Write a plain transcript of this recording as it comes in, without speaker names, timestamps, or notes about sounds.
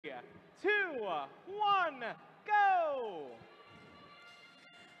1, go!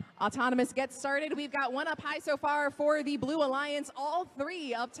 Autonomous gets started. We've got one up high so far for the Blue Alliance, all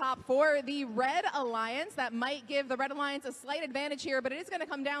three up top for the Red Alliance. That might give the Red Alliance a slight advantage here, but it is going to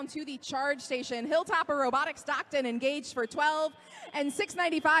come down to the charge station. Hilltopper Robotics Stockton engaged for 12, and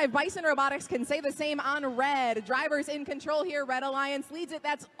 695 Bison Robotics can say the same on Red. Drivers in control here. Red Alliance leads it.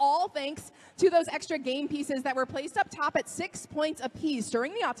 That's all thanks to those extra game pieces that were placed up top at 6 points apiece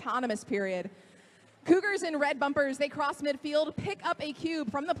during the autonomous period. Cougars in red bumpers, they cross midfield, pick up a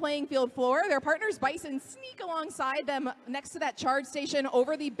cube from the playing field floor. Their partners Bison sneak alongside them next to that charge station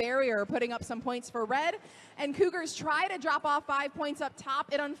over the barrier, putting up some points for red. And Cougars try to drop off 5 points up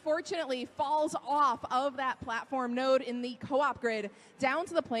top. It unfortunately falls off of that platform node in the co-op grid down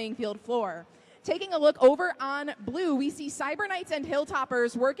to the playing field floor. Taking a look over on blue, we see Cyber Knights and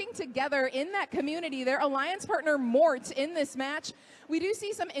Hilltoppers working together in that community. Their alliance partner Mort in this match. We do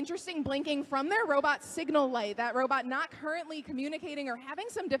see some interesting blinking from their robot Signal Light. That robot not currently communicating or having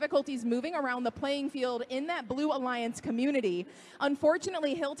some difficulties moving around the playing field in that Blue Alliance community.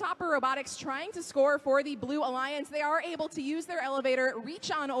 Unfortunately, Hilltopper Robotics trying to score for the Blue Alliance. They are able to use their elevator,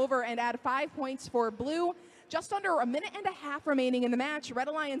 reach on over and add 5 points for blue. Just under a minute and a half remaining in the match. Red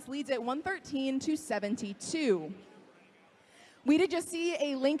Alliance leads it 113-72. We did just see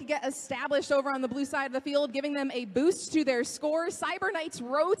a link get established over on the blue side of the field, giving them a boost to their score. Cyber Knights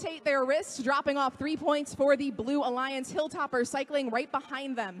rotate their wrists, dropping off 3 points for the Blue Alliance. Hilltopper cycling right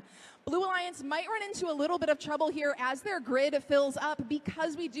behind them. Blue Alliance might run into a little bit of trouble here as their grid fills up,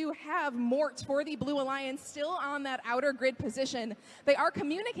 because we do have Mort for the Blue Alliance still on that outer grid position. They are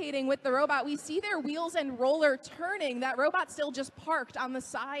communicating with the robot. We see their wheels and roller turning. That robot still just parked on the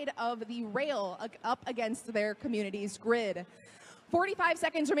side of the rail up against their community's grid. 45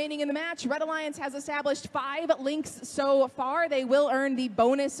 seconds remaining in the match. Red Alliance has established 5 links so far. They will earn the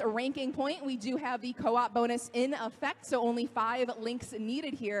bonus ranking point. We do have the co-op bonus in effect, so only 5 links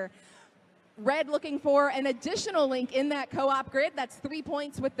needed here. Red looking for an additional link in that co-op grid. That's 3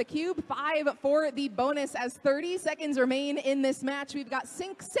 points with the cube, 5 for the bonus as 30 seconds remain in this match. We've got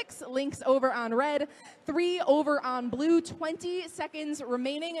 6 links over on red, 3 over on blue, 20 seconds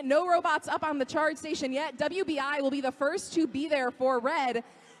remaining. No robots up on the charge station yet. WBI will be the first to be there for red.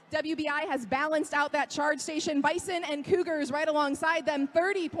 WBI has balanced out that charge station. Bison and Cougars right alongside them.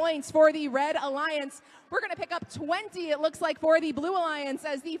 30 points for the Red Alliance. We're going to pick up 20, it looks like, for the Blue Alliance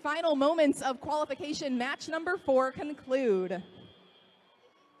as the final moments of qualification match number 4 conclude.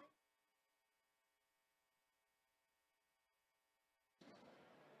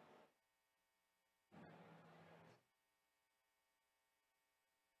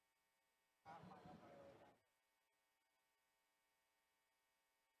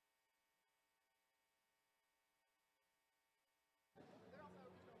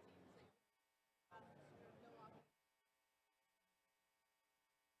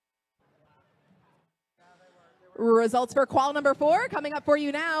 Results for qual number 4 coming up for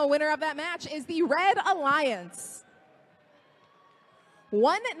you now. Winner of that match is the Red Alliance.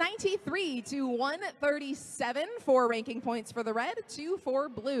 193 to 137 for ranking points for the red, 2 for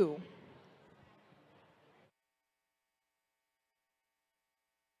blue.